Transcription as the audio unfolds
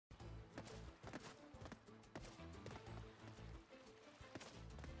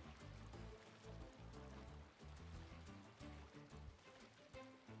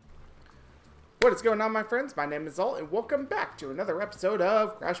What is going on, my friends? My name is Xaul, and welcome back to another episode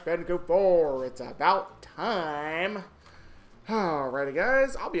of Crash Bandicoot 4. It's about time. Alrighty,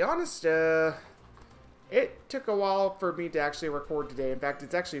 guys. I'll be honest, it took a while for me to actually record today. In fact,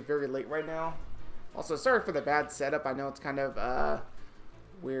 it's actually very late right now. Also, sorry for the bad setup. I know it's kind of,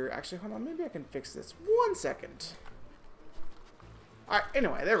 weird. Actually, hold on. Maybe I can fix this. 1 second. Alright,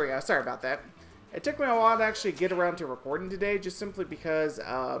 anyway, there we go. Sorry about that. It took me a while to actually get around to recording today, just simply because,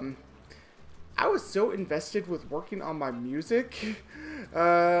 I was so invested with working on my music.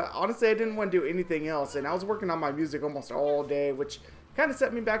 Honestly, I didn't want to do anything else, and I was working on my music almost all day, which kind of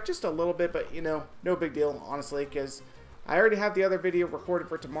set me back just a little bit, but, you know, no big deal, honestly, because I already have the other video recorded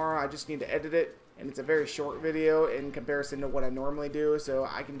for tomorrow. I just need to edit it, and it's a very short video in comparison to what I normally do, so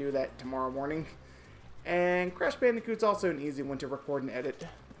I can do that tomorrow morning. And Crash Bandicoot's also an easy one to record and edit.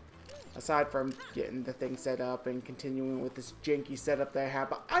 Aside from getting the thing set up and continuing with this janky setup that I have.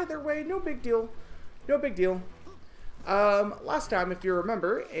 But either way, no big deal. No big deal. Last time, if you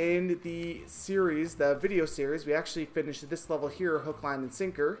remember, in the series, the video series, we actually finished this level here, Hook, Line, and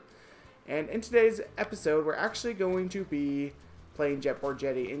Sinker. And in today's episode, we're actually going to be playing Jetboard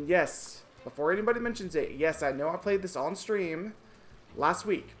Jetty. And yes, before anybody mentions it, yes, I know I played this on stream last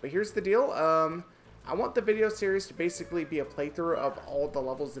week. But here's the deal. I want the video series to basically be a playthrough of all the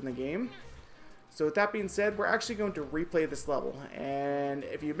levels in the game. So with that being said, we're actually going to replay this level. And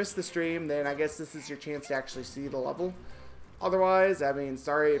if you missed the stream, then I guess this is your chance to actually see the level. Otherwise, I mean,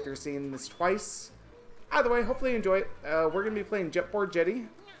 sorry if you're seeing this twice. Either way, hopefully you enjoy it. We're going to be playing Jetboard Jetty.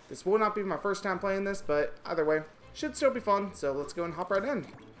 This will not be my first time playing this, but either way, should still be fun. So let's go and hop right in.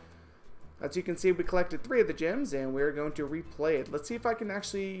 As you can see, we collected 3 of the gems, and we're going to replay it. Let's see if I can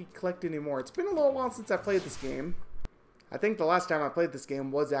actually collect any more. It's been a little while since I played this game. I think the last time I played this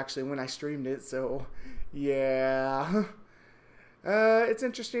game was actually when I streamed it, so yeah. It's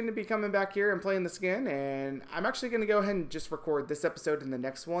interesting to be coming back here and playing this again, and I'm actually going to go ahead and just record this episode and the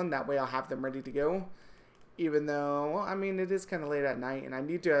next one. That way I'll have them ready to go. Even though, I mean, it is kind of late at night, and I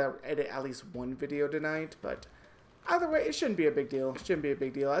need to edit at least one video tonight, but either way, it shouldn't be a big deal. It shouldn't be a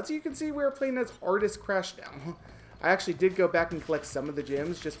big deal. As you can see, we're playing as Artist Crash now. I actually did go back and collect some of the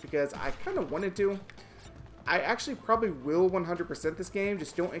gems just because I kind of wanted to. I actually probably will 100% this game.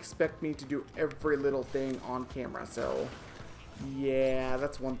 Just don't expect me to do every little thing on camera. So, yeah,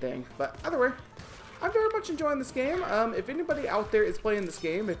 that's one thing. But either way, I'm very much enjoying this game. If anybody out there is playing this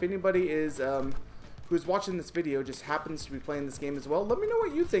game, if anybody is who's watching this video just happens to be playing this game as well, let me know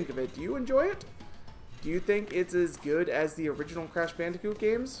what you think of it. Do you enjoy it? Do you think it's as good as the original Crash Bandicoot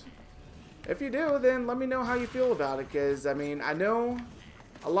games? If you do, then let me know how you feel about it, because, I mean, I know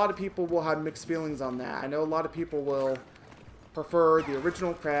a lot of people will have mixed feelings on that. I know a lot of people will prefer the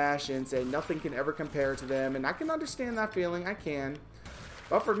original Crash and say nothing can ever compare to them, and I can understand that feeling, I can.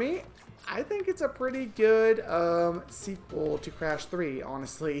 But for me, I think it's a pretty good sequel to Crash 3,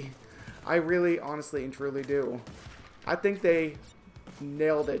 honestly. I really, honestly, and truly do. I think they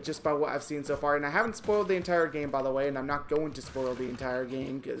nailed it just by what I've seen so far, and I haven't spoiled the entire game, by the way, and I'm not going to spoil the entire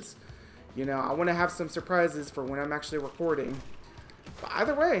game because, you know, I want to have some surprises for when I'm actually recording. But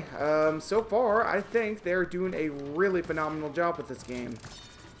either way, so far I think they're doing a really phenomenal job with this game.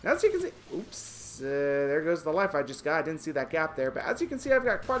 Now, as you can see, oops, there goes the life I just got. I didn't see that gap there, but as you can see, I've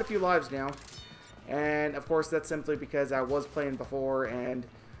got quite a few lives now, and of course that's simply because I was playing before, and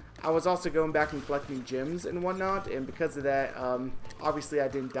I was also going back and collecting gems and whatnot, and because of that, obviously I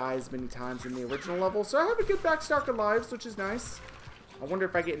didn't die as many times in the original level, so I have a good backstock of lives, which is nice. I wonder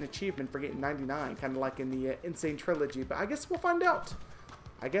if I get an achievement for getting 99, kind of like in the Insane Trilogy, but I guess we'll find out.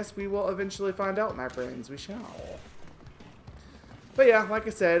 I guess we will eventually find out, my friends. We shall. But yeah, like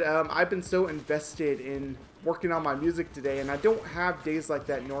I said, I've been so invested in working on my music today, and I don't have days like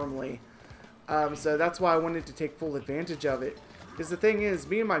that normally, so that's why I wanted to take full advantage of it. Because the thing is,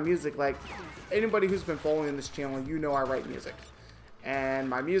 me and my music, like, anybody who's been following this channel, you know I write music. And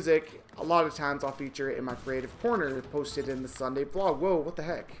my music, a lot of times I'll feature it in my creative corner, posted in the Sunday vlog. Whoa, what the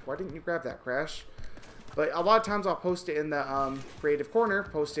heck? Why didn't you grab that, Crash? But a lot of times I'll post it in the creative corner,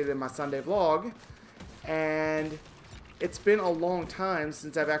 post it in my Sunday vlog. And it's been a long time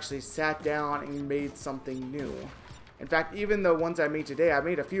since I've actually sat down and made something new. In fact, even the ones I made today, I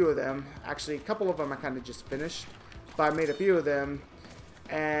made a few of them. Actually, a couple of them I kind of just finished. But I made a few of them,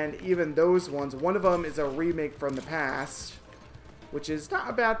 and even those ones, one of them is a remake from the past, which is not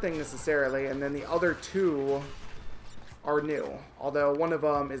a bad thing necessarily, and then the other 2 are new, although one of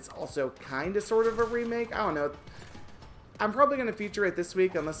them is also kind of sort of a remake. I don't know. I'm probably going to feature it this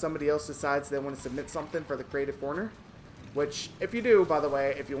week unless somebody else decides they want to submit something for the Creative Corner, which, if you do, by the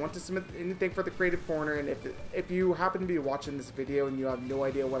way, if you want to submit anything for the Creative Corner, and if you happen to be watching this video and you have no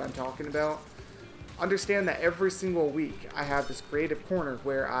idea what I'm talking about, understand that every single week I have this creative corner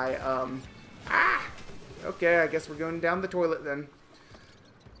where I, okay, I guess we're going down the toilet then.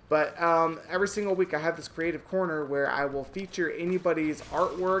 But every single week I have this creative corner where I will feature anybody's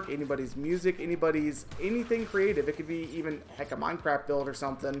artwork, anybody's music, anything creative. It could be even, heck, a Minecraft build or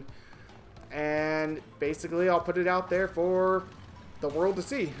something. And basically I'll put it out there for the world to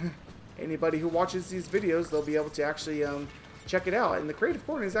see. Anybody who watches these videos, they'll be able to actually check it out. And the creative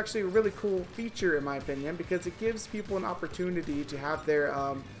corner is actually a really cool feature in my opinion, because it gives people an opportunity to have their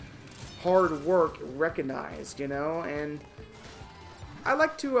hard work recognized, you know. And I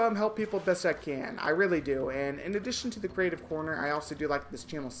like to help people best I can. I really do. And in addition to the creative corner, I also do like this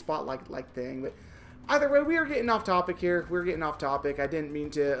channel spotlight thing. But either way, we are getting off topic here. We're getting off topic. I didn't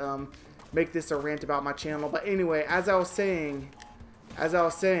mean to make this a rant about my channel. But anyway, as I was saying, the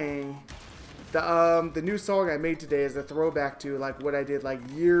new song I made today is a throwback to like what I did like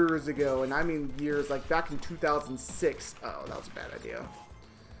years ago. And I mean years, like back in 2006. Oh, that was a bad idea.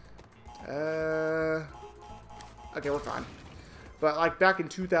 Okay, we're fine. But like back in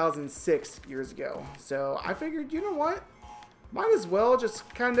 2006, years ago. So I figured, you know what? Might as well just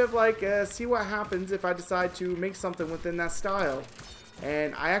kind of like see what happens if I decide to make something within that style.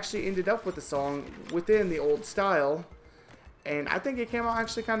 And I actually ended up with a song within the old style. And I think it came out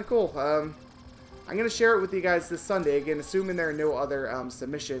actually kind of cool. I'm going to share it with you guys this Sunday. Again, assuming there are no other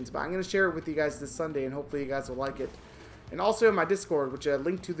submissions. But I'm going to share it with you guys this Sunday. And hopefully you guys will like it. And also in my Discord, which a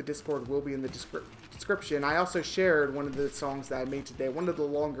link to the Discord will be in the description. I also shared one of the songs that I made today, one of the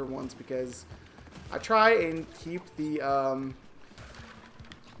longer ones, because I try and keep the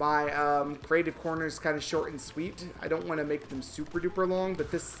my creative corners kind of short and sweet. I don't want to make them super duper long,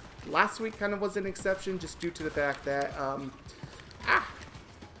 but this last week kind of was an exception, just due to the fact that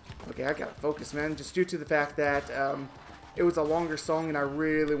okay, I gotta focus, man. Just due to the fact that it was a longer song, and I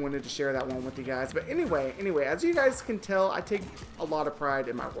really wanted to share that one with you guys. But anyway, as you guys can tell, I take a lot of pride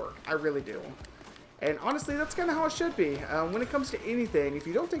in my work. I really do. And honestly, that's kind of how it should be. When it comes to anything, if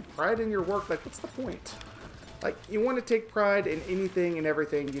you don't take pride in your work, like, what's the point? Like, you want to take pride in anything and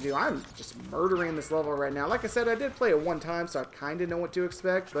everything you do. I'm just murdering this level right now. Like I said, I did play it one time, so I kind of know what to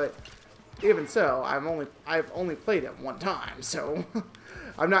expect. But even so, I've only played it one time, so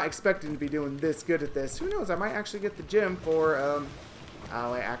I'm not expecting to be doing this good at this. Who knows? I might actually get the gem for,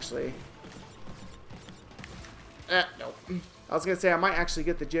 oh, wait, actually. Nope. I was going to say I might actually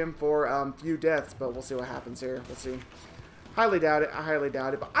get the gem for few deaths, but we'll see what happens here. We'll see. Highly doubt it. I highly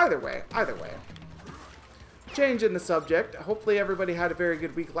doubt it. But either way. Changing the subject. Hopefully everybody had a very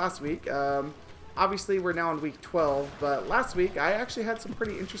good week last week. Obviously we're now in week 12, but last week I actually had some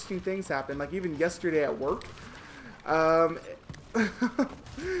pretty interesting things happen. Like even yesterday at work.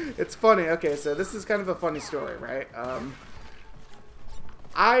 It's funny. Okay, so this is kind of a funny story, right?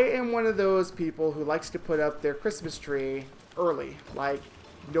 I am one of those people who likes to put up their Christmas tree early, like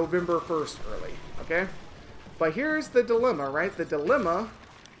November 1st early, okay? But here's the dilemma, right? The dilemma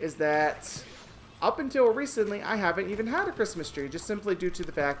is that up until recently, I haven't even had a Christmas tree, just simply due to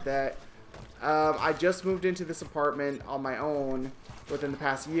the fact that I just moved into this apartment on my own within the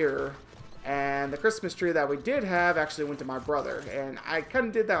past year, and the Christmas tree that we did have actually went to my brother, and I kind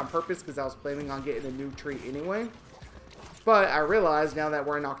of did that on purpose because I was planning on getting a new tree anyway. But I realized now that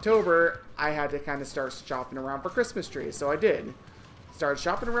we're in October, I had to kind of start shopping around for Christmas trees. So I did. Started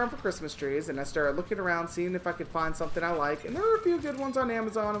shopping around for Christmas trees, and I started looking around, seeing if I could find something I like. And there were a few good ones on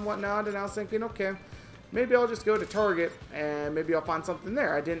Amazon and whatnot, and I was thinking, okay, maybe I'll just go to Target, and maybe I'll find something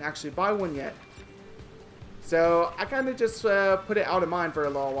there. I didn't actually buy one yet. So I kind of just put it out of mind for a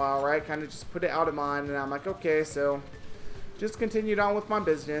little while, right? Kind of just put it out of mind, and I'm like, okay, so just continued on with my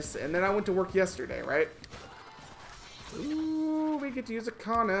business. And then I went to work yesterday, right? Ooh, we get to use a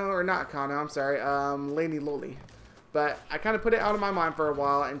Kana, or not Kana, I'm sorry, Laney Loli. But I kind of put it out of my mind for a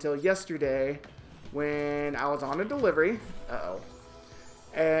while until yesterday when I was on a delivery. Uh-oh.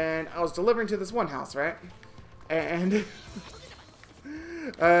 And I was delivering to this one house, right? And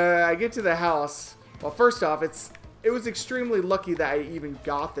I get to the house. Well, first off, it was extremely lucky that I even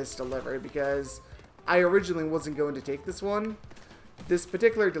got this delivery because I originally wasn't going to take this one. This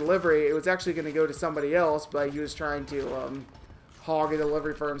particular delivery, it was actually going to go to somebody else, but he was trying to hog a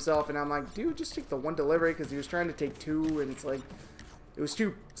delivery for himself, and I'm like, dude, just take the one delivery, because he was trying to take two, and it's like, it was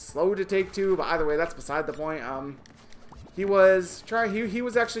too slow to take two, but either way, that's beside the point. He was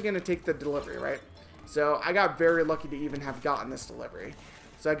actually going to take the delivery, right? So I got very lucky to even have gotten this delivery.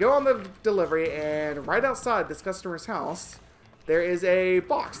 So I go on the delivery, and right outside this customer's house, there is a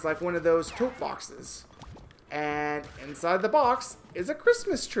box, like one of those tote boxes. And inside the box is a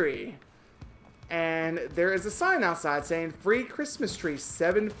Christmas tree. And there is a sign outside saying, free Christmas tree,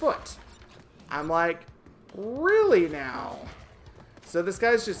 7 foot. I'm like, really now? So this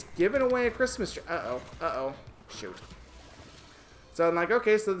guy's just giving away a Christmas tree. Uh-oh. Uh-oh. Shoot. So I'm like,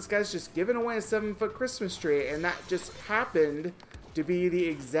 okay, so this guy's just giving away a 7-foot Christmas tree, and that just happened to be the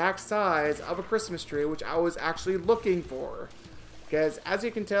exact size of a Christmas tree, which I was actually looking for. Because as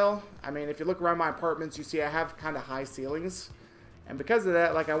you can tell, I mean, if you look around my apartments, you see I have kind of high ceilings. And because of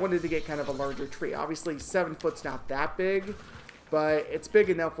that, like, I wanted to get kind of a larger tree. Obviously, 7 foot's not that big, but it's big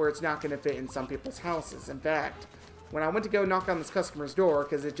enough where it's not going to fit in some people's houses. In fact, when I went to go knock on this customer's door,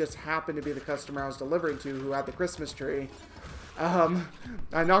 because it just happened to be the customer I was delivering to who had the Christmas tree,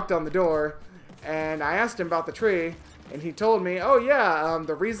 I knocked on the door, and I asked him about the tree, and he told me, oh yeah,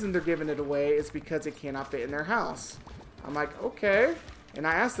 the reason they're giving it away is because it cannot fit in their house. I'm like, okay. And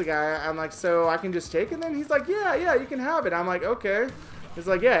I asked the guy, I'm like, so I can just take it then? He's like, yeah, you can have it. I'm like, okay. He's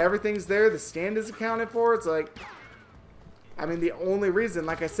like, yeah, everything's there. The stand is accounted for. It's like, I mean, the only reason,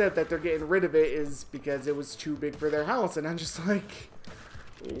 like I said, that they're getting rid of it is because it was too big for their house. And I'm just like,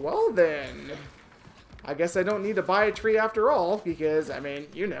 well then, I guess I don't need to buy a tree after all, because, I mean,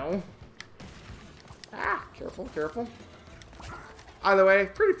 you know. Ah, careful, careful. Either way,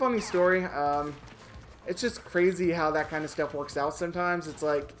 pretty funny story. It's just crazy how that kind of stuff works out sometimes. It's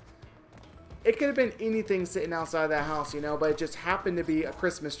like, it could have been anything sitting outside that house, you know, but it just happened to be a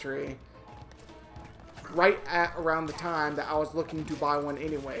Christmas tree right at around the time that I was looking to buy one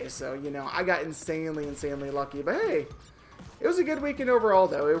anyway. So, you know, I got insanely lucky. But hey, it was a good weekend overall,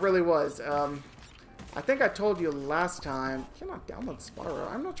 though. It really was. I think I told you last time, you cannot download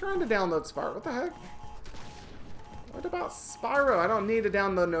Spyro. I'm not trying to download Spyro. What the heck? What about Spyro? I don't need to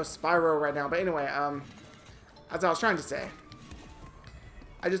download no Spyro right now. But anyway, as I was trying to say,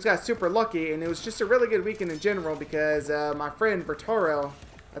 I just got super lucky, and it was just a really good weekend in general because my friend Bertaro,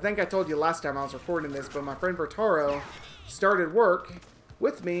 I think I told you last time I was recording this, but my friend Bertaro started work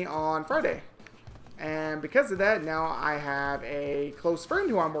with me on Friday. And because of that, now I have a close friend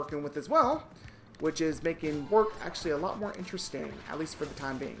who I'm working with as well, which is making work actually a lot more interesting, at least for the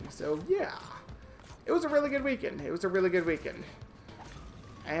time being. So, yeah. It was a really good weekend. It was a really good weekend.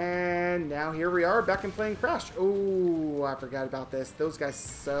 And now here we are back in playing Crash. Oh, I forgot about this. Those guys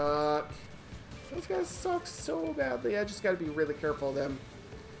suck. Those guys suck so badly. I just got to be really careful of them.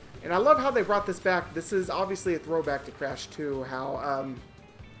 And I love how they brought this back. This is obviously a throwback to Crash 2. How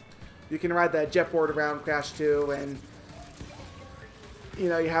you can ride that jetboard around Crash 2 and you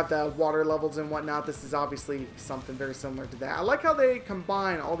know, you have the water levels and whatnot. This is obviously something very similar to that. I like how they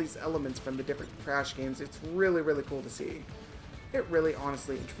combine all these elements from the different Crash games. It's really cool to see. It really,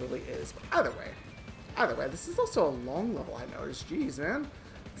 honestly, and truly is. But either way, this is also a long level, I noticed. Jeez, man.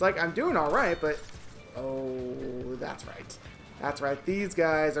 It's like, I'm doing alright, but... Oh, that's right. That's right. These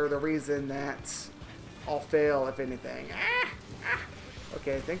guys are the reason that I'll fail, if anything.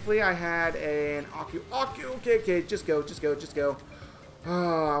 Okay, thankfully I had an Aku. Okay, just go.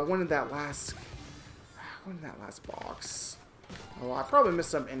 Oh, I wanted that last box. Oh, I probably missed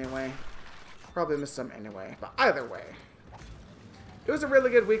some anyway. But either way, it was a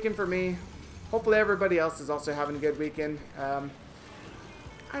really good weekend for me. Hopefully everybody else is also having a good weekend.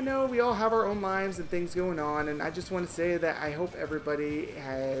 I know we all have our own lives and things going on, and I just want to say that I hope everybody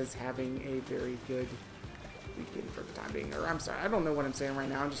is having a very good weekend for the time being. Or, I'm sorry, I don't know what I'm saying right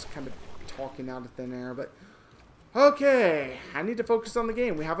now. I'm just kind of talking out of thin air, but... Okay, I need to focus on the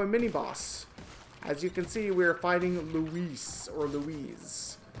game. We have a mini-boss. As you can see, we're fighting Louise.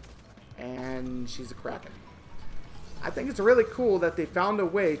 And she's a kraken. I think it's really cool that they found a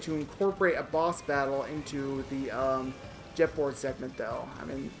way to incorporate a boss battle into the Jetboard segment, though. I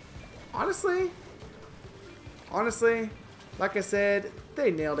mean, honestly, like I said,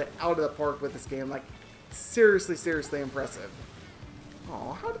 they nailed it out of the park with this game. Like, seriously impressive.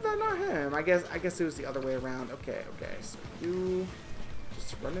 Oh, how did that not hit him? I guess it was the other way around. Okay. So you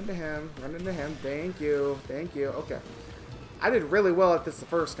just run into him. Thank you. Okay. I did really well at this the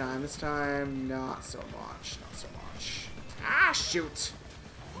first time. This time, not so much. Ah, shoot.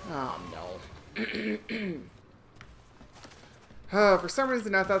 Oh, no. For some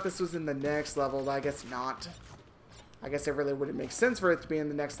reason, I thought this was in the next level, but I guess not. I guess it really wouldn't make sense for it to be in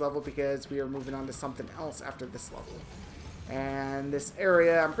the next level because we are moving on to something else after this level. And this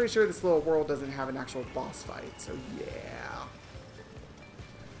area, I'm pretty sure this little world doesn't have an actual boss fight, so yeah.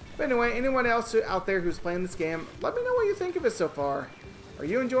 But anyway, anyone else out there who's playing this game, let me know what you think of it so far. Are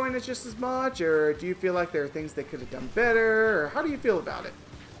you enjoying it just as much, or do you feel like there are things they could have done better, or how do you feel about it?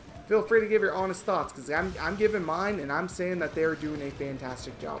 Feel free to give your honest thoughts, because I'm giving mine, and I'm saying that they're doing a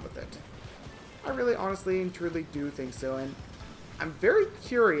fantastic job with it. I really, honestly, and truly do think so, and I'm very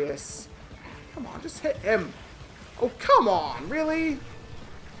curious. Come on, just hit him. Oh, come on, really?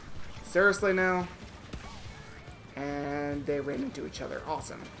 Seriously now? And they ran into each other.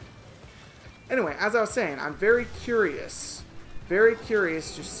 Awesome. Anyway, as I was saying, I'm very curious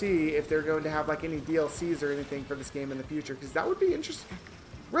to see if they're going to have like any DLCs or anything for this game in the future, because that would be interesting.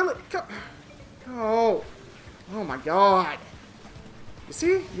 Really? Oh. Oh my god. You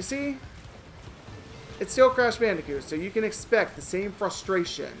see? It's still Crash Bandicoot, so you can expect the same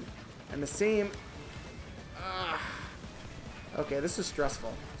frustration and the same... Okay, this is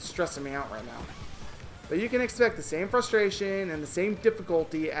stressful. It's stressing me out right now. But you can expect the same frustration and the same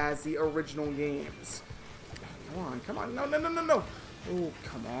difficulty as the original games. Come on. No. Oh,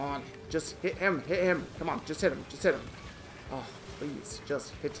 come on. Just hit him. Come on, just hit him. Oh, please,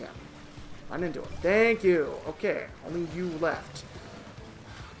 just hit him. Run into him. Thank you. Okay, only you left.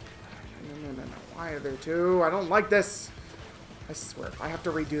 No. Why are there two? I don't like this. I swear, if I have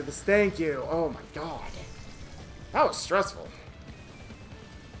to redo this, thank you. Oh my god. That was stressful.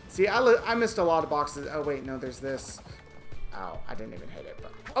 See, I missed a lot of boxes. Oh, wait, no, there's this. Oh, I didn't even hit it.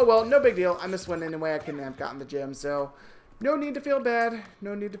 But oh, well, no big deal. I missed one anyway. I couldn't have gotten the gem, so no need to feel bad.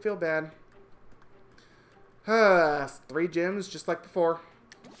 3 gems, just like before.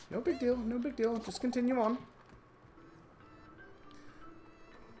 No big deal. Just continue on.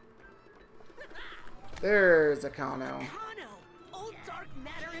 There's Akano. Akano! Old dark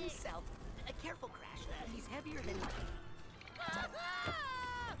matter himself. Careful, Crash. He's heavier than...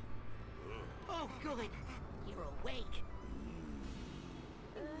 Oh, good. You're awake.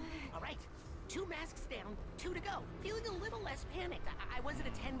 All right. 2 masks down, 2 to go. Feeling a little less panicked. I was at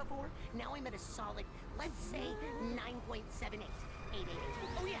a 10 before. Now I'm at a solid, let's say, 9.78. 888.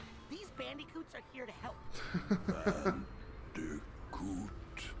 Oh, yeah. These bandicoots are here to help.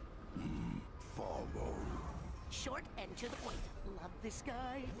 Bandicoot. Follow. Short and to the point. Love this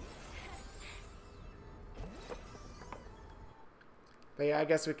guy. But yeah, I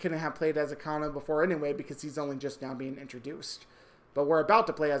guess we couldn't have played as Akano before anyway, because he's only just now being introduced. But we're about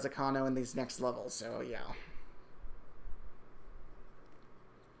to play as Akano in these next levels, so yeah.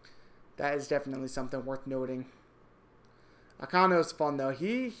 That is definitely something worth noting. Akano's fun though.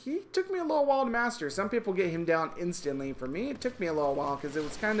 He took me a little while to master. Some people get him down instantly. For me, it took me a little while because it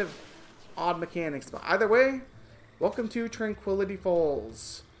was kind of odd mechanics. But either way, welcome to Tranquility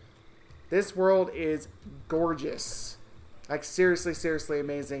Falls. This world is gorgeous. Like, seriously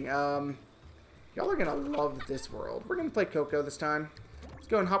amazing. Y'all are gonna love this world. We're gonna play Coco this time. Let's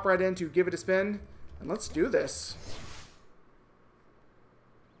go and hop right into Give It a Spin, and let's do this.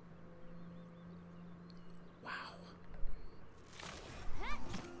 Wow.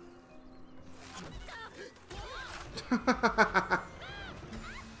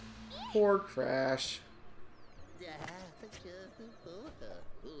 Poor Crash.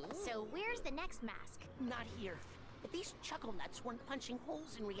 So where's the next mask? Not here. If these chuckle nuts weren't punching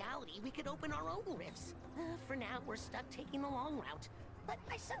holes in reality, we could open our own rifts. For now, we're stuck taking the long route. But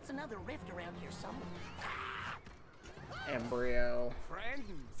I sense another rift around here somewhere. Embryo.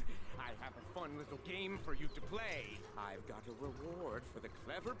 Friends, I have a fun little game for you to play. I've got a reward for the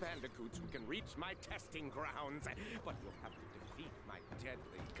clever bandicoots who can reach my testing grounds. But you'll have to defeat my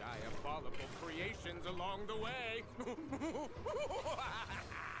deadly, diabolical creations along the way.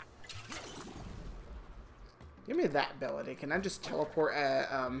 Give me that ability. Can I just teleport,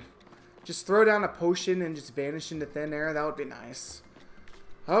 just throw down a potion and just vanish into thin air? That would be nice.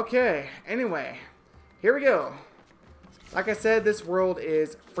 Okay, anyway, here we go. Like I said, this world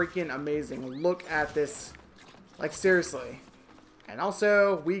is freaking amazing. Look at this. Like, seriously. And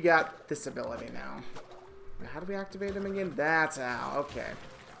also, we got this ability now. How do we activate them again? That's how. Okay.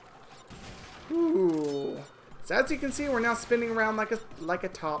 Ooh. So as you can see, we're now spinning around like a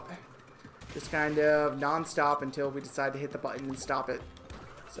top. Just kind of non-stop until we decide to hit the button and stop it.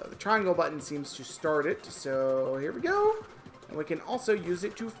 So the triangle button seems to start it. So here we go. And we can also use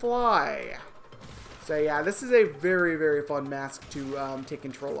it to fly. So yeah, this is a very fun mask to take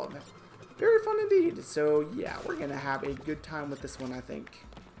control of. Very fun indeed. So yeah, we're going to have a good time with this one, I think.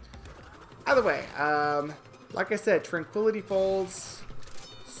 Either way, like I said, Tranquility Falls,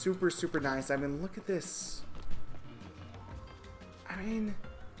 super nice. I mean, look at this. I mean,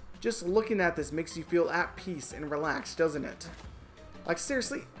 just looking at this makes you feel at peace and relaxed, doesn't it? Like,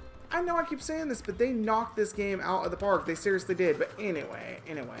 seriously, I know I keep saying this, but they knocked this game out of the park. They seriously did. But anyway.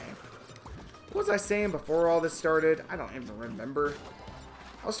 What was I saying before all this started? I don't even remember.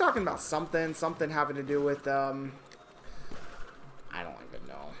 I was talking about something having to do with, I don't even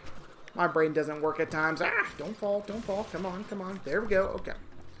know. My brain doesn't work at times. Ah, don't fall. Come on. There we go. Okay.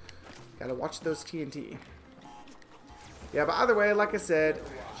 Gotta watch those TNT. Yeah, but either way, like I said,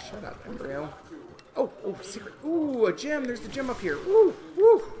 shut up, Embryo. Oh, secret. Ooh, a gem. There's the gem up here. Woo.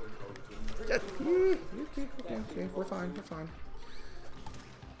 Okay, we're fine, we're fine.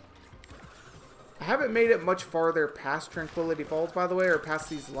 I haven't made it much farther past Tranquility Falls, by the way, or past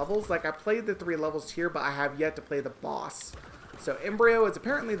these levels. Like, I played the 3 levels here, but I have yet to play the boss. So, Embryo is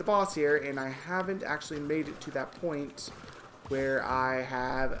apparently the boss here, and I haven't actually made it to that point where I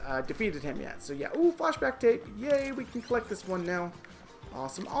have defeated him yet. So, yeah. Ooh, flashback tape. Yay, we can collect this one now.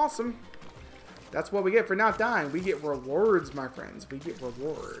 Awesome, awesome. That's what we get for not dying. We get rewards, my friends. We get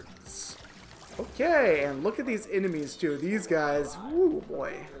rewards. Okay, and look at these enemies, too. These guys, ooh,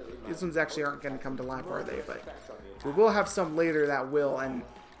 boy. These ones actually aren't going to come to life, are they? But we will have some later that will. And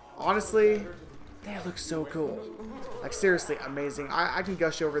honestly, they look so cool. Like, seriously, amazing. I can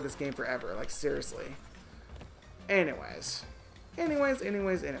gush over this game forever. Like, seriously. Anyways. I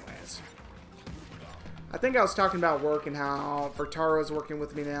think I was talking about work and how Vertaro's working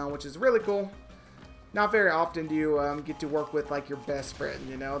with me now, which is really cool. Not very often do you get to work with, like, your best friend,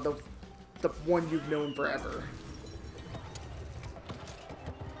 you know? The one you've known forever.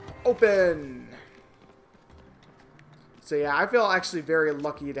 Open! So yeah, I feel actually very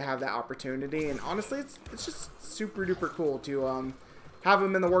lucky to have that opportunity, and honestly, it's just super duper cool to have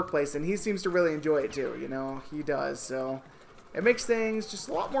him in the workplace, and he seems to really enjoy it too, you know? He does, so it makes things just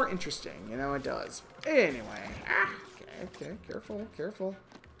a lot more interesting, you know? It does. Anyway, okay, careful.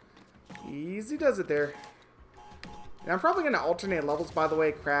 Easy does it there. And I'm probably going to alternate levels, by the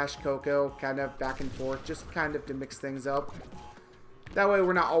way, Crash, Coco, kind of back and forth, just kind of to mix things up. That way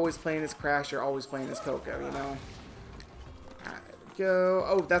we're not always playing as Crash or always playing as Coco, you know? Alright, there we go.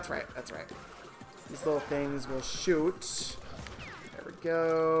 Oh, that's right. These little things will shoot. There we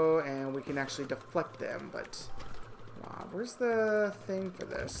go. And we can actually deflect them, but... where's the thing for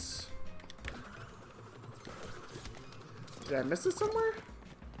this? Did I miss it somewhere?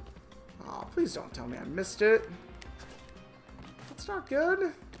 Oh, please don't tell me I missed it. That's not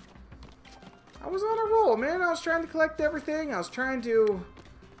good. I was on a roll, man. I was trying to collect everything. I was trying to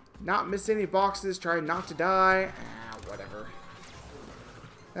not miss any boxes, trying not to die. Whatever.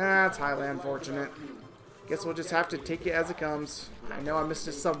 That's highly unfortunate. Guess we'll just have to take it as it comes. I know I missed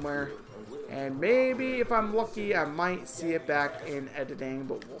it somewhere. And maybe, if I'm lucky, I might see it back in editing,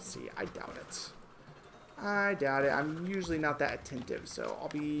 but we'll see. I doubt it. I'm usually not that attentive, so I'll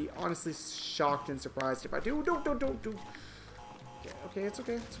be honestly shocked and surprised if I do. Don't. Okay, it's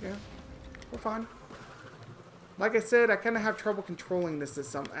okay. We're fine. Like I said, I kind of have trouble controlling this at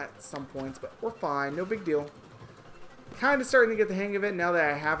some points, but we're fine. No big deal. Kind of starting to get the hang of it now that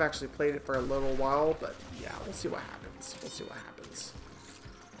I have actually played it for a little while, but yeah, we'll see what happens.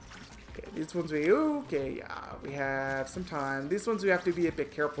 Okay, these ones we have some time. These ones we have to be a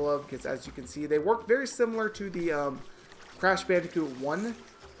bit careful of because, as you can see, they work very similar to the Crash Bandicoot 1.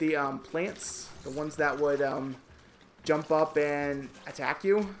 The plants, the ones that would jump up and attack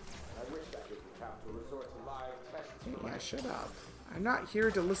you. Yeah, shut up. I'm not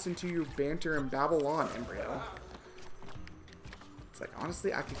here to listen to you banter and babble on, Embryo. It's like,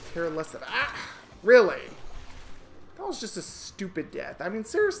 honestly, I could care less of... Really? That was just a stupid death. I mean,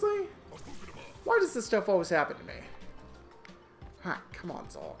 seriously? Why does this stuff always happen to me? Come on,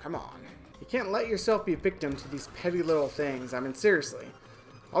 Xaul. Come on. You can't let yourself be a victim to these petty little things. I mean, seriously.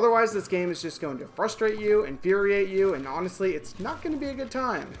 Otherwise, this game is just going to frustrate you, infuriate you, and honestly, it's not going to be a good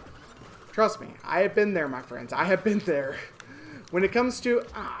time. Trust me, I have been there, my friends. I have been there. When it comes to...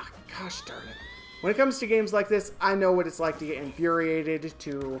 gosh darn it. When it comes to games like this, I know what it's like to get infuriated,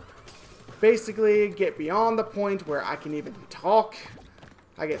 to basically get beyond the point where I can even talk.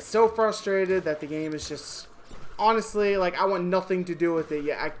 I get so frustrated that the game is just... Honestly, like, I want nothing to do with it,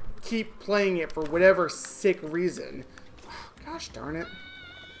 yet I keep playing it for whatever sick reason. Gosh darn it.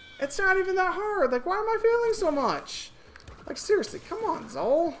 It's not even that hard. Like, why am I failing so much? Like, seriously, come on,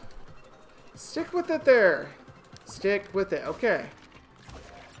 Xaul. Stick with it there. Stick with it. Okay.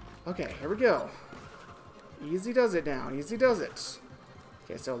 Okay, here we go. Easy does it now. Easy does it.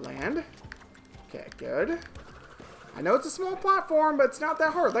 Okay, so land. Okay, good. I know it's a small platform, but it's not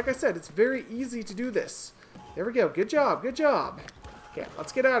that hard. Like I said, it's very easy to do this. There we go. Good job. Good job. Okay,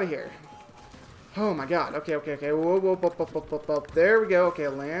 let's get out of here. Oh my god. Okay. Whoa. There we go. Okay,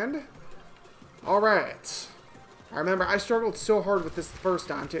 land. Alright. I remember I struggled so hard with this the first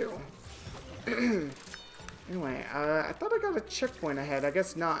time, too. Anyway, I thought I got a checkpoint ahead. I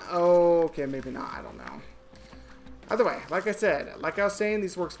guess not. Oh, okay, maybe not. I don't know. Either way, like I said, like I was saying,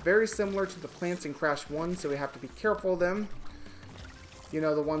 these works very similar to the plants in Crash 1, so we have to be careful of them. You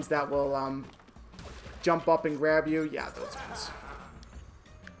know, the ones that will jump up and grab you. Yeah, those ones.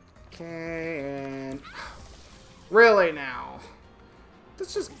 Okay, and... Really now?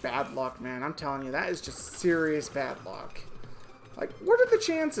 That's just bad luck, man. I'm telling you, that is just serious bad luck. Like, what are the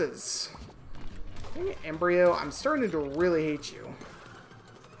chances? Dang it, Embryo, I'm starting to really hate you.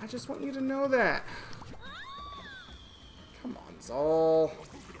 I just want you to know that. Come on, Xaul.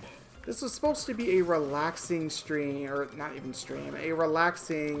 This was supposed to be a relaxing stream, or not even stream, a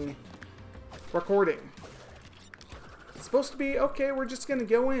relaxing recording. It's supposed to be, okay, we're just going to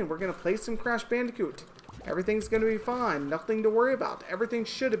go in. We're going to play some Crash Bandicoot. Everything's going to be fine. Nothing to worry about. Everything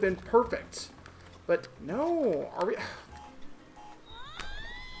should have been perfect. But no.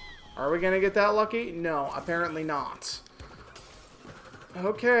 Are we going to get that lucky? No, apparently not.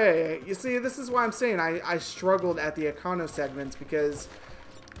 Okay. You see, this is why I'm saying I struggled at the Econo segments, because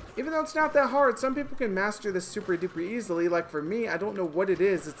even though it's not that hard, some people can master this super duper easily. Like for me, I don't know what it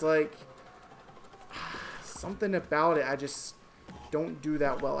is. It's like something about it I just don't do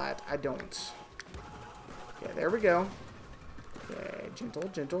that well at. I don't. Okay, there we go. Okay, gentle,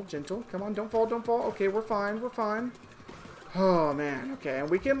 gentle, gentle. Come on, don't fall, don't fall. Okay, we're fine, we're fine. Oh, man. Okay, and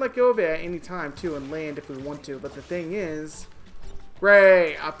we can let go of it at any time, too, and land if we want to. But the thing is...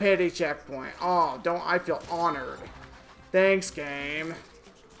 Great! A pity checkpoint. Oh, don't I feel honored. Thanks, game.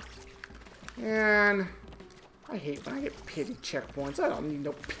 And... I hate when I get pity checkpoints. I don't need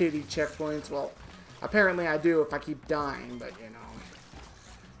no pity checkpoints. Well, apparently I do if I keep dying, but, you know.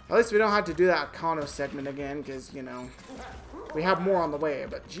 At least we don't have to do that Econo segment again, because, you know, we have more on the way.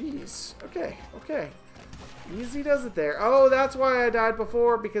 But, jeez. Okay, okay. Easy does it there. Oh, that's why I died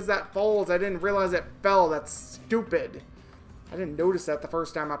before, because that falls. I didn't realize it fell. That's stupid. I didn't notice that the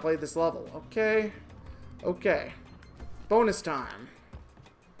first time I played this level. Okay. Okay. Bonus time.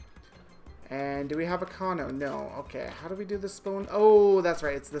 And do we have Econo? No. Okay. How do we do this bone? Oh, that's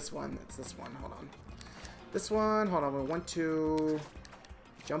right. It's this one. It's this one. Hold on. This one. Hold on. We want to...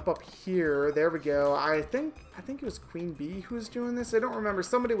 jump up here. There we go. I think it was Queen Bee who was doing this. I don't remember.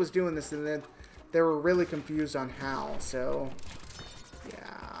 Somebody was doing this and then they were really confused on how. So,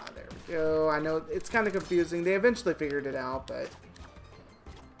 yeah, there we go. I know it's kind of confusing. They eventually figured it out, but...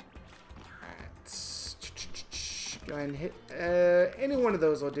 Alright. Go ahead and hit... any one of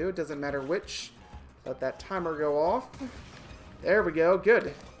those will do. It doesn't matter which. Let that timer go off. There we go.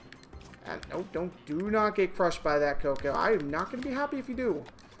 Good. And no, do not get crushed by that, Coco. I am not going to be happy if you do.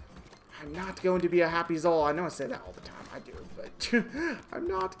 I'm not going to be a happy Xaul. I know I say that all the time. I do, but I'm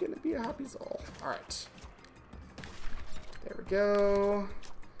not going to be a happy Xaul. Alright. There we go.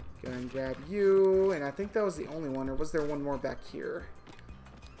 Go ahead and grab you. And I think that was the only one, or was there one more back here?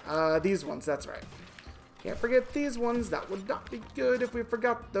 These ones, that's right. Can't forget these ones. That would not be good if we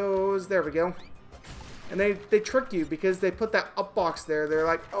forgot those. There we go. And they trick you because they put that up box there. They're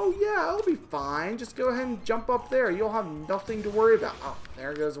like, oh yeah, it'll be fine. Just go ahead and jump up there. You'll have nothing to worry about. Oh,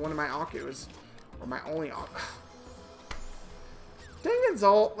 there goes one of my Akus. Or my only Aku. Dang it,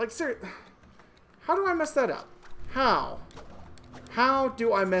 Xaul. Like, seriously. How do I mess that up? How? How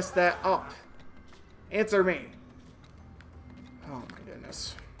do I mess that up? Answer me. Oh my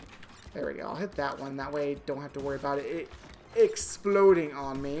goodness. There we go. I'll hit that one. That way I don't have to worry about it exploding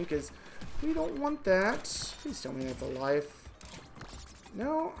on me. Because... we don't want that. Please tell me that's a life.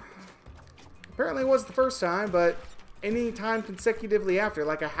 No. Apparently it was the first time, but any time consecutively after.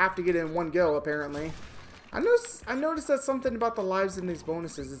 Like I have to get it in one go, apparently. I noticed that something about the lives in these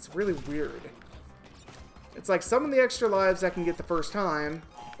bonuses. It's really weird. It's like some of the extra lives I can get the first time,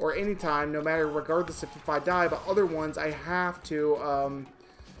 or any time, no matter, regardless if I die. But other ones I have to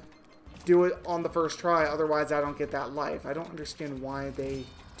do it on the first try. Otherwise I don't get that life. I don't understand why they...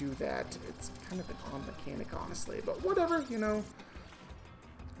 do that. It's kind of an odd mechanic, honestly, but whatever, you know.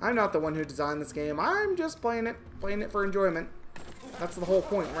 I'm not the one who designed this game. I'm just playing it for enjoyment. That's the whole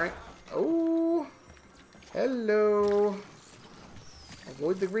point, right? Oh, hello.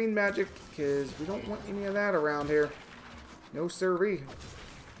 Avoid the green magic because we don't want any of that around here. No siree.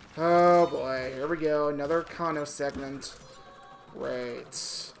 Oh boy, here we go. Another Econo segment.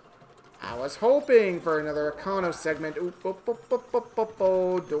 Great. I was hoping for another Econo segment. Oop, oop, oop, oop, oop, oop,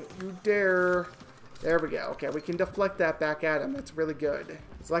 oop. Don't you dare. There we go. Okay, we can deflect that back at him. That's really good.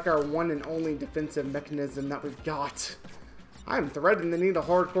 It's like our one and only defensive mechanism that we've got. I'm threading the needle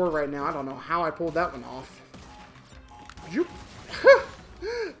hardcore right now. I don't know how I pulled that one off.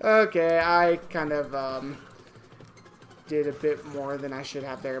 Okay, I kind of did a bit more than I should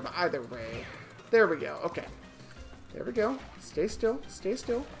have there, but either way. There we go. Okay. There we go. Stay still. Stay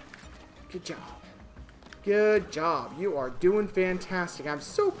still. Good job. Good job. You are doing fantastic. I'm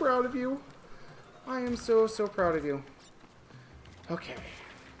so proud of you. I am so, so proud of you. Okay.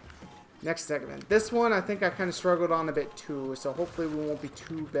 Next segment. This one, I think I kind of struggled on a bit too, so hopefully we won't be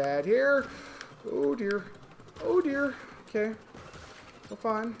too bad here. Oh, dear. Oh, dear. Okay. We're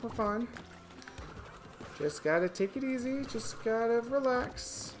fine. We're fine. Just gotta take it easy. Just gotta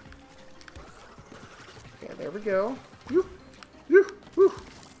relax. Okay, there we go. Woo, woo, woo,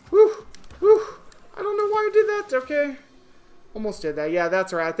 woo, woo. I don't know why I did that. Okay. Almost did that. Yeah,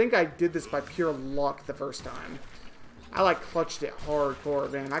 that's right. I think I did this by pure luck the first time. I, like, clutched it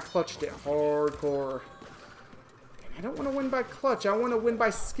hardcore, man. I clutched it hardcore. And I don't want to win by clutch. I want to win by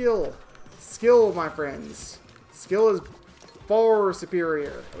skill. Skill, my friends. Skill is far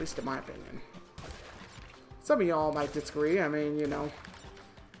superior, at least in my opinion. Some of y'all might disagree. I mean, you know.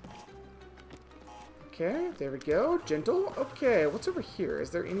 Okay, there we go. Gentle. Okay, what's over here? Is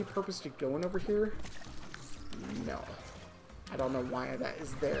there any purpose to going over here? No. I don't know why that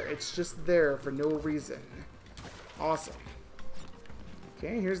is there. It's just there for no reason. Awesome.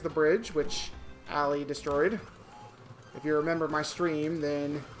 Okay, here's the bridge, which Ali destroyed. If you remember my stream,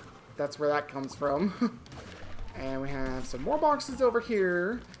 then that's where that comes from. And we have some more boxes over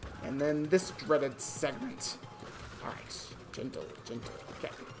here. And then this dreaded segment. Alright. Gentle, gentle.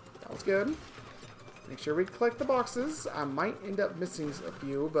 Okay. That was good. Make sure we collect the boxes. I might end up missing a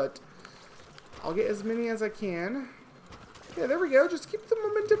few, but I'll get as many as I can. Yeah, there we go. Just keep the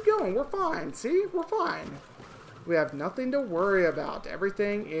momentum going. We're fine. See? We're fine. We have nothing to worry about.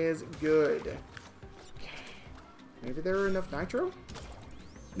 Everything is good. Okay. Maybe there are enough nitro?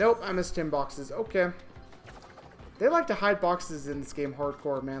 Nope, I missed 10 boxes. Okay. They like to hide boxes in this game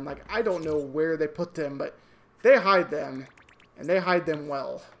hardcore, man. Like, I don't know where they put them, but they hide them. And they hide them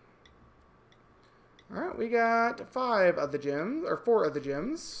well. Alright, we got 5 of the gems, or 4 of the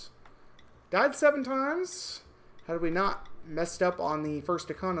gems. Died 7 times. Had we not messed up on the first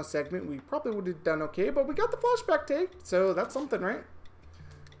Econo segment, we probably would have done okay, but we got the flashback tape, so that's something, right?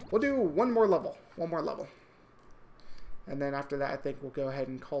 We'll do one more level. One more level. And then after that, I think we'll go ahead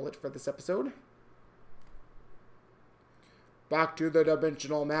and call it for this episode. Back to the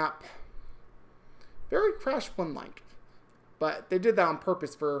dimensional map. Very Crash 1-like. But they did that on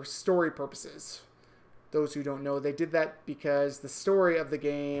purpose for story purposes. Those who don't know, they did that because the story of the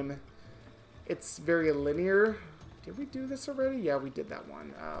game, it's very linear. Did we do this already? Yeah, we did that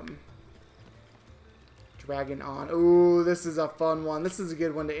one. Dragon On. Ooh, this is a fun one. This is a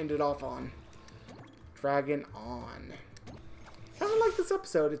good one to end it off on. Dragon On. Kind of like this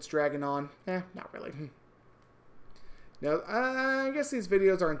episode, it's Dragon On. Not really. No, I guess these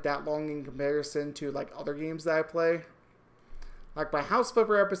videos aren't that long in comparison to like other games that I play. Like my House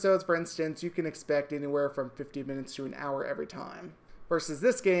Flipper episodes, for instance, you can expect anywhere from 50 minutes to an hour every time. Versus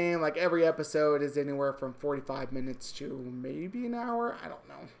this game, like every episode is anywhere from 45 minutes to maybe an hour. I don't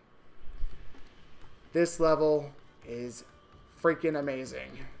know. This level is freaking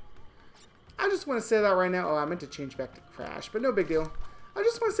amazing. I just want to say that right now. Oh, I meant to change back to Crash, but no big deal. I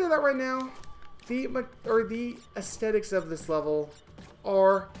just want to say that right now. The aesthetics of this level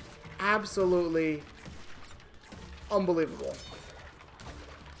are absolutely unbelievable.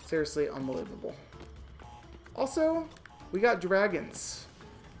 Seriously unbelievable. Also, we got dragons.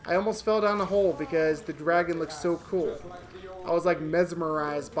 I almost fell down a hole because the dragon looks so cool. I was like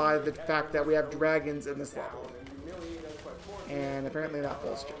mesmerized by the fact that we have dragons in this level. And apparently that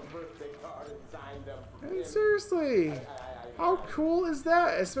falls true. And seriously, how cool is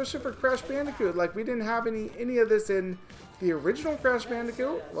that? Especially for Crash Bandicoot. Like, we didn't have any of this in the original Crash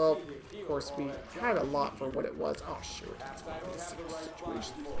Bandicoot. Well, of course, we had a lot for what it was. Oh, shoot.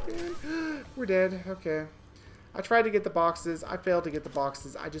 We're dead. Okay. I tried to get the boxes. I failed to get the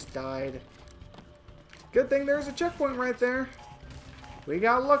boxes. I just died. Good thing there's a checkpoint right there. We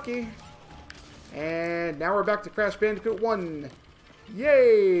got lucky. And now we're back to Crash Bandicoot 1.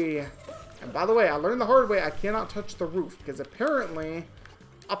 Yay! And by the way, I learned the hard way. I cannot touch the roof. Because apparently,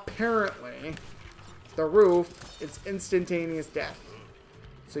 the roof is instantaneous death.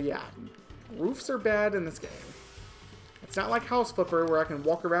 So yeah, roofs are bad in this game. It's not like House Flipper where I can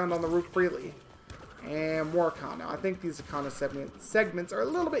walk around on the roof freely. And more Econo. I think these Econo segments are a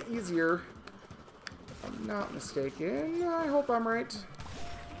little bit easier. If I'm not mistaken. I hope I'm right.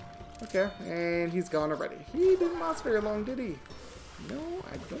 Okay, and he's gone already. He didn't last very long, did he? No,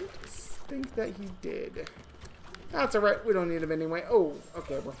 I don't think that he did. That's alright. We don't need him anyway. Oh,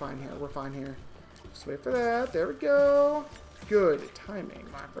 okay, we're fine here. We're fine here. Just wait for that. There we go. Good timing,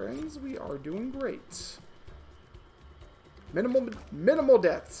 my friends. We are doing great. Minimal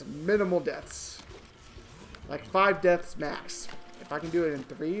deaths. Minimal deaths. Like 5 deaths max. If I can do it in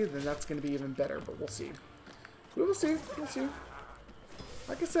 3, then that's going to be even better, but we'll see. We will see. We'll see.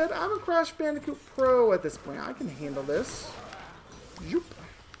 Like I said, I'm a Crash Bandicoot pro at this point. I can handle this. Yoop.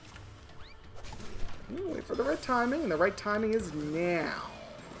 Wait for the right timing, and the right timing is now.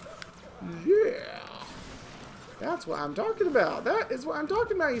 Yeah. That's what I'm talking about. That is what I'm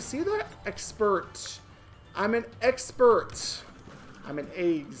talking about. You see that? Expert. I'm an expert. I'm an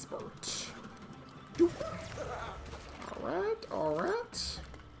expert. Alright, alright.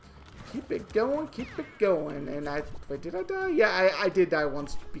 Keep it going, keep it going. And wait, did I die? Yeah, I did die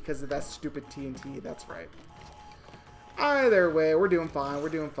once because of that stupid TNT. That's right. Either way, we're doing fine, we're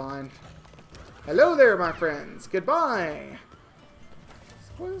doing fine. Hello there, my friends. Goodbye.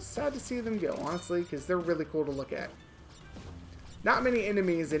 It's sad to see them go, honestly, because they're really cool to look at. Not many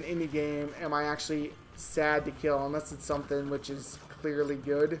enemies in any game am I actually sad to kill, unless it's something which is clearly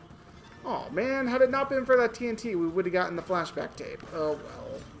good. Oh man, had it not been for that TNT, we would have gotten the flashback tape. Oh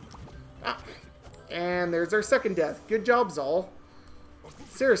well. Ah. And there's our second death. Good job, Xaul.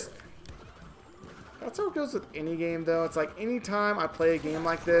 Seriously. That's how it goes with any game, though. It's like anytime I play a game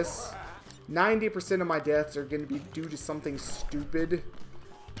like this, 90% of my deaths are going to be due to something stupid.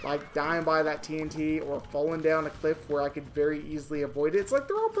 Like dying by that TNT or falling down a cliff where I could very easily avoid it. It's like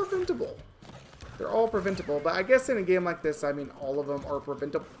they're all preventable. They're all preventable, but I guess in a game like this, I mean, all of them are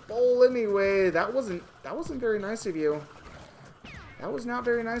preventable anyway. That wasn't very nice of you. That was not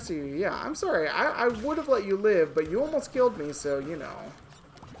very nice of you. Yeah, I'm sorry. I would have let you live, but you almost killed me, so, you know.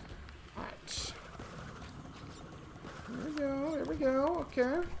 Alright. There we go, there we go.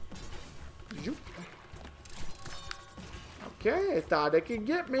 Okay. Zoop. Okay, I thought it could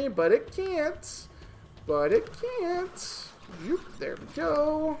get me, but it can't. But it can't. Zoop, there we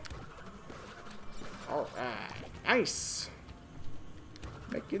go. Alright, nice.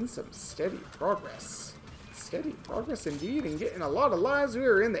 Making some steady progress. Steady progress indeed, and getting a lot of lives. We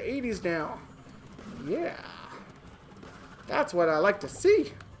are in the 80s now. Yeah. That's what I like to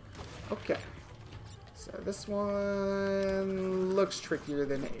see. Okay. So this one looks trickier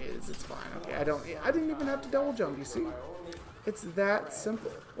than it is. It's fine. Okay, I didn't even have to double jump, you see? It's that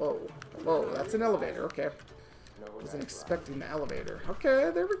simple. Whoa. Whoa, that's an elevator. Okay. Wasn't expecting the elevator. Okay,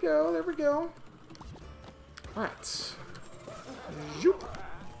 there we go. There we go. Alright. Zoop.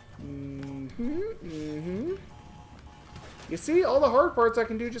 You see, all the hard parts I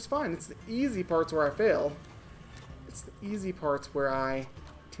can do just fine. It's the easy parts where I fail. It's the easy parts where I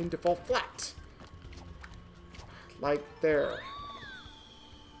tend to fall flat. Like there.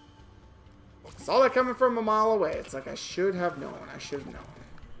 Saw that coming from a mile away. It's like I should have known. I should have known.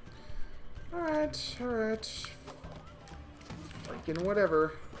 Alright, alright. Freaking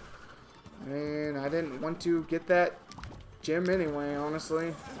whatever. I mean, I didn't want to get that gem anyway,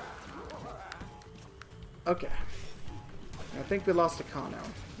 honestly. Okay. I think we lost a Kano.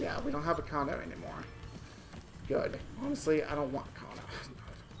 Yeah, we don't have a Kano anymore. Good. Honestly, I don't want Kano.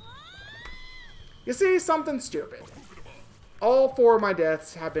 You see, something stupid. All 4 of my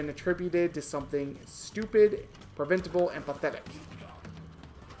deaths have been attributed to something stupid, preventable, and pathetic.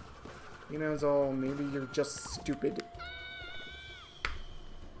 You know, Xaul, maybe you're just stupid.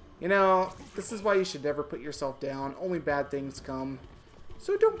 You know, this is why you should never put yourself down. Only bad things come.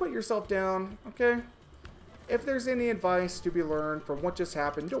 So don't put yourself down, okay? If there's any advice to be learned from what just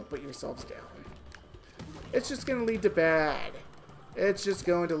happened, don't put yourselves down. It's just going to lead to bad. It's just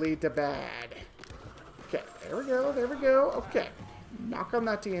going to lead to bad. Okay, there we go, there we go. Okay, knock on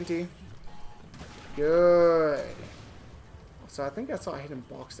that TNT. Good. So I think I saw a hidden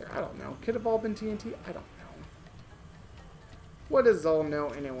box there. I don't know. Could have all been TNT? I don't know. What does Xaul know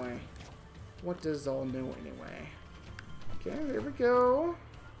anyway? What does Xaul know anyway? Okay, there we go.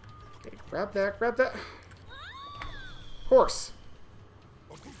 Okay, grab that, grab that. Of course.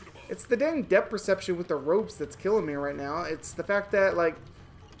 It's the dang depth perception with the ropes that's killing me right now. It's the fact that, like,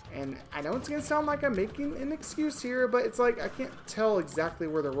 and I know it's going to sound like I'm making an excuse here, but it's like I can't tell exactly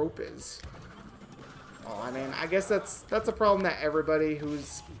where the rope is. Well, I mean, I guess that's a problem that everybody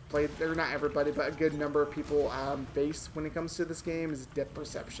who's played, or not everybody, but a good number of people face when it comes to this game is depth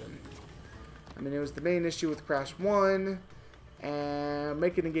perception. I mean, it was the main issue with Crash 1, and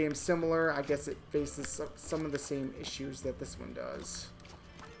making the game similar, I guess it faces some of the same issues that this one does.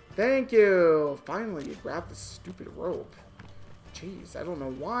 Thank you! Finally, you grabbed the stupid rope. Jeez, I don't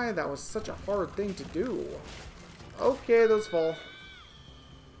know why that was such a hard thing to do. Okay, those fall.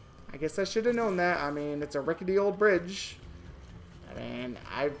 I guess I should have known that. I mean, it's a rickety old bridge. I mean,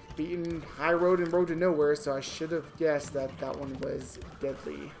 I've beaten High Road and Road to Nowhere, so I should have guessed that that one was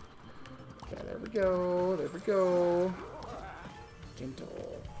deadly. Okay, there we go. There we go.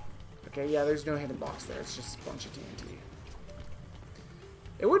 Gentle. Okay, yeah, there's no hidden box there. It's just a bunch of TNT.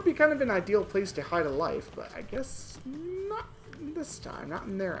 It would be kind of an ideal place to hide a life, but I guess not this time. Not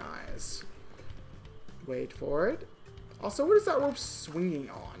in their eyes. Wait for it. Also, what is that rope swinging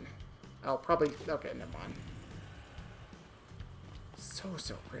on? Oh, probably... Okay, never mind.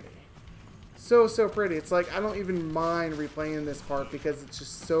 So pretty. So pretty. It's like, I don't even mind replaying this part because it's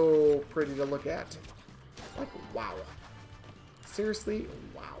just so pretty to look at. Like, wow. Seriously,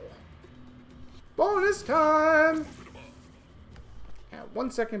 wow. Bonus time! And 1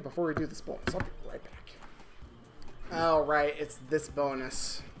 second before we do this bonus. I'll be right back. Alright, it's this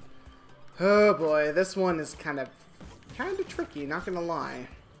bonus. Oh boy, this one is kind of tricky, not gonna lie.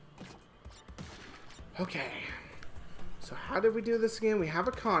 Okay. So how did we do this again? We have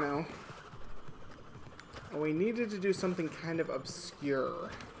a Kano. And we needed to do something kind of obscure.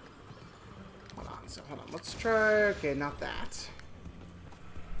 Hold on. Let's try... Okay, not that.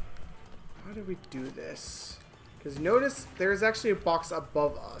 How did we do this? Because notice there's actually a box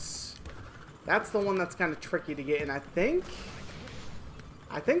above us. That's the one that's kind of tricky to get in, I think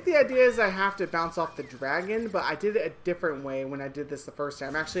the idea is I have to bounce off the dragon, but I did it a different way when I did this the first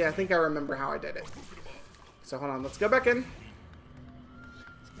time. Actually, I think I remember how I did it. So hold on, let's go back in.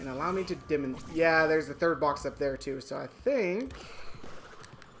 And allow me to yeah, there's a third box up there too. So I think,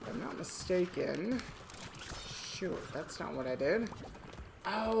 if I'm not mistaken, shoot, that's not what I did.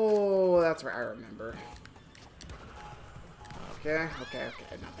 Oh, that's right, I remember. Okay, not that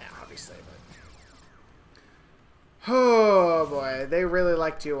obviously, but oh boy, they really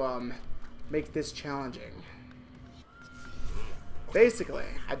like to make this challenging. Basically,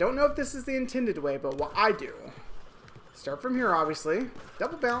 I don't know if this is the intended way, but what I do, start from here obviously,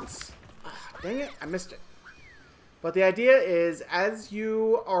 double bounce. Dang it, I missed it. But the idea is, as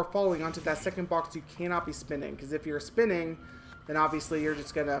you are falling onto that second box, you cannot be spinning, because if you're spinning, then obviously you're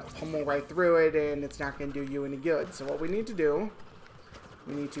just gonna pummel right through it and it's not gonna do you any good. So what we need to do,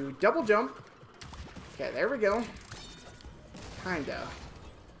 we need to double jump. Okay, there we go. Kinda.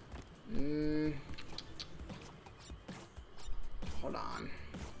 Hold on.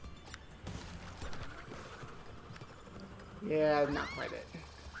 Yeah, not quite it.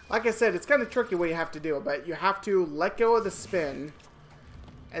 Like I said, it's kind of tricky what you have to do, but you have to let go of the spin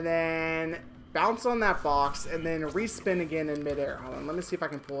and then bounce on that box and then respin again in midair. Hold on, let me see if I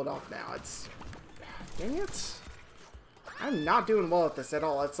can pull it off now. It's... Dang it. I'm not doing well at this at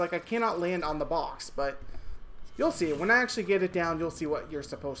all. It's like I cannot land on the box, but you'll see. When I actually get it down, you'll see what you're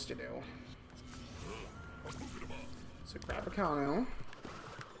supposed to do. So grab a Kano.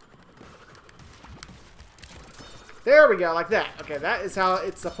 There we go, like that. Okay, that is how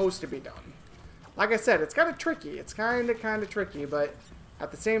it's supposed to be done. Like I said, it's kind of tricky. It's kind of tricky, but at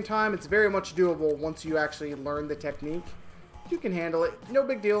the same time, it's very much doable once you actually learn the technique. You can handle it. No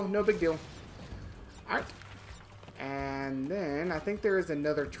big deal, no big deal. Alright. And then, I think there is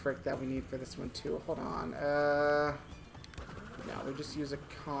another trick that we need for this one too. Hold on. No, we just use a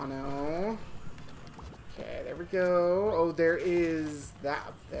Kano. Okay, there we go. Oh, there is that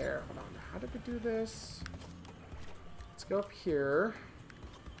up there. Hold on. How did we do this? Let's go up here.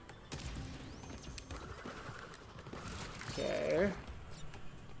 Okay.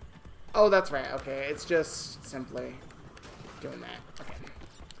 Oh, that's right. Okay, it's just simply doing that. Okay.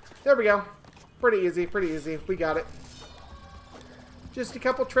 There we go. Pretty easy, pretty easy. We got it. Just a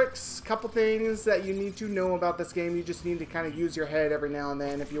couple tricks, couple things that you need to know about this game. You just need to kind of use your head every now and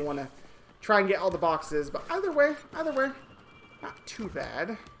then if you want to try and get all the boxes. But either way, not too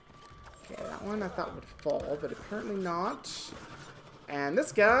bad. Okay, that one I thought would fall, but apparently not. And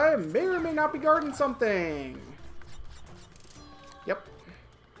this guy may or may not be guarding something. Yep.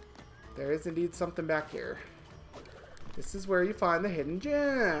 There is indeed something back here. This is where you find the hidden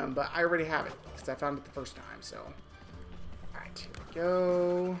gem, but I already have it because I found it the first time, so. Alright, here we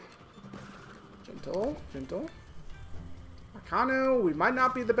go. Gentle, gentle. Kano, we might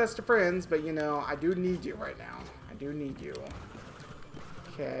not be the best of friends, but you know, I do need you right now. I do need you.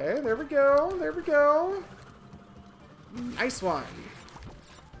 Okay, there we go, there we go. Nice one.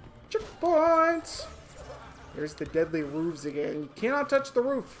 Checkpoint! There's the deadly roofs again. You cannot touch the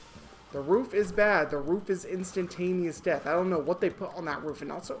roof. The roof is bad. The roof is instantaneous death. I don't know what they put on that roof. And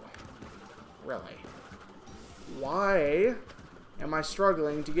also, really, why am I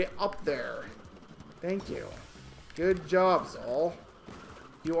struggling to get up there? Thank you. Good job, Xaul.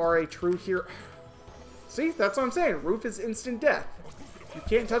 You are a true hero. See, that's what I'm saying. Roof is instant death. You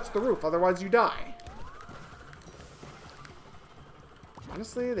can't touch the roof, otherwise you die.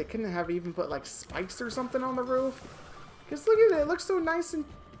 Honestly, they couldn't have even put like spikes or something on the roof. Because look at it. It looks so nice and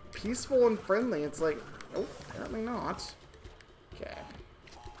peaceful and friendly. It's like, oh, apparently not. Okay.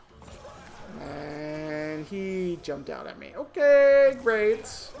 And he jumped out at me. Okay,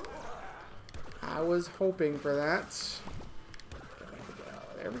 great. I was hoping for that. There we go.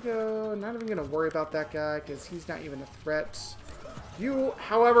 There we go. Not even going to worry about that guy because he's not even a threat. You,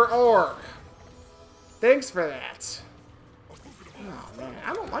 however, are. Thanks for that. Oh, man.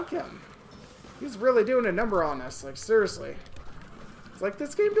 I don't like him. He's really doing a number on us. Like, seriously. It's like,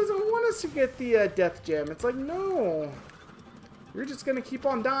 this game doesn't want us to get the death gem. It's like, no. You're just gonna keep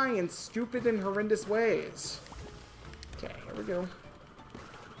on dying in stupid and horrendous ways. Okay, here we go.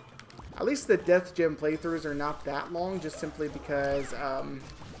 At least the Death Gem playthroughs are not that long, just simply because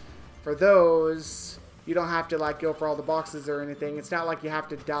for those, you don't have to like go for all the boxes or anything. It's not like you have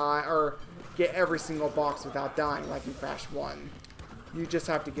to die or get every single box without dying like in Crash 1. You just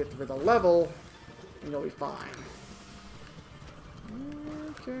have to get through the level and you'll be fine.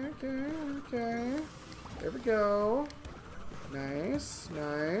 Okay. There we go. Nice.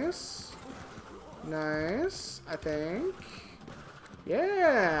 I think.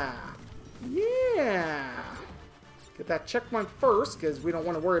 Yeah. Get that checkpoint first, because we don't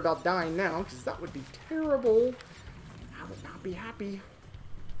want to worry about dying now, because that would be terrible. I would not be happy.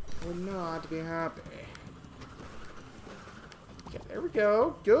 Okay, there we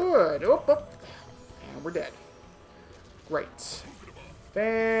go. Good. And we're dead. Great.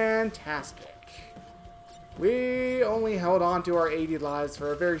 Fantastic. We only held on to our 80 lives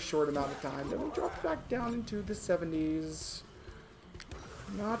for a very short amount of time. Then we dropped back down into the 70s.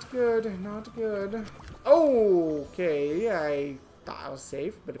 Not good. Okay, I thought I was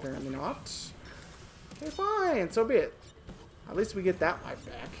safe, but apparently not. Okay, fine. So be it. At least we get that life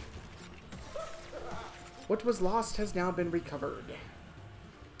back. What was lost has now been recovered.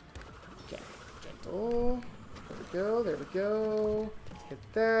 Okay, gentle. There we go. Hit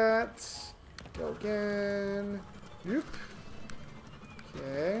that. Go again. Yoop.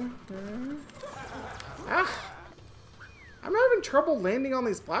 Okay. I'm having trouble landing on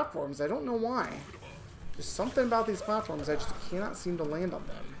these platforms. I don't know why. There's something about these platforms. I just cannot seem to land on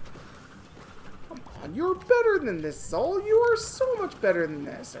them. Come on. You're better than this, Xaul. You are so much better than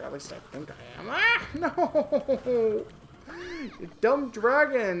this. Or at least I think I am. No. You dumb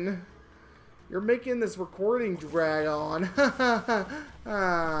dragon. You're making this recording drag on.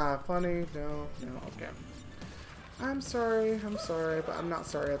 Funny. No, okay. I'm sorry, but I'm not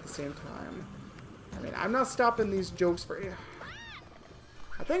sorry at the same time. I mean, I'm not stopping these jokes for you.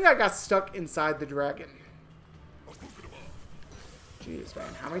 I think I got stuck inside the dragon. Jeez, man.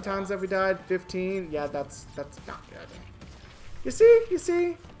 How many times have we died? 15? Yeah, that's not good. You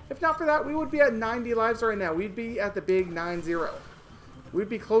see? If not for that, we would be at 90 lives right now. We'd be at the big 9-0. We'd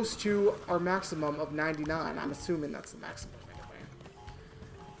be close to our maximum of 99. I'm assuming that's the maximum anyway.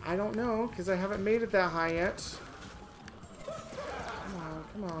 I don't know, because I haven't made it that high yet.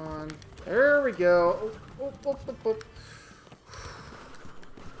 Come on. There we go.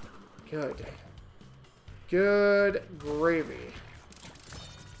 Good. Good gravy.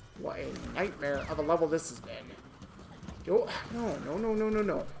 What a nightmare of a level this has been.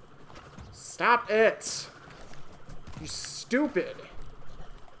 No. Stop it. You stupid.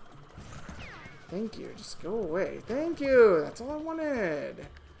 Thank you. Just go away. Thank you. That's all I wanted.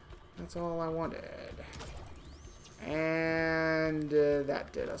 And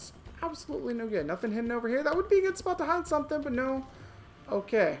that did us absolutely no good. Nothing hidden over here. That would be a good spot to hide something, but no.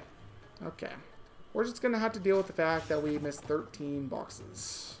 Okay. We're just going to have to deal with the fact that we missed 13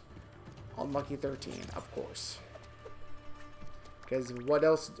 boxes. Unlucky 13, of course. Because what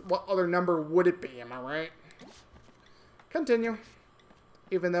other number would it be, am I right? Continue.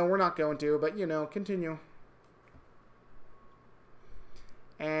 Even though we're not going to, but continue.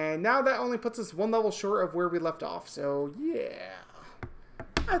 And now that only puts us one level short of where we left off. So, yeah.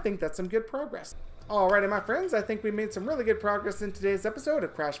 I think that's some good progress. Alrighty, my friends. I think we made some really good progress in today's episode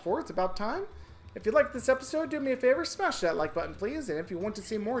of Crash 4. It's about time. If you liked this episode, do me a favor. Smash that like button, please. And if you want to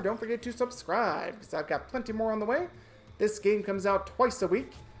see more, don't forget to subscribe. Because I've got plenty more on the way. This game comes out twice a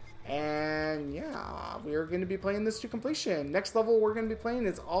week. And, yeah, we're going to be playing this to completion. Next level we're going to be playing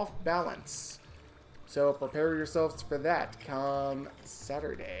is Off Balance. So prepare yourselves for that come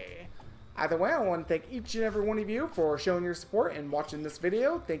Saturday. Either way, I want to thank each and every one of you for showing your support and watching this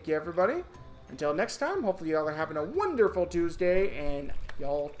video. Thank you, everybody. Until next time, hopefully y'all are having a wonderful Tuesday, and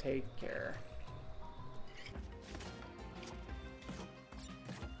y'all take care.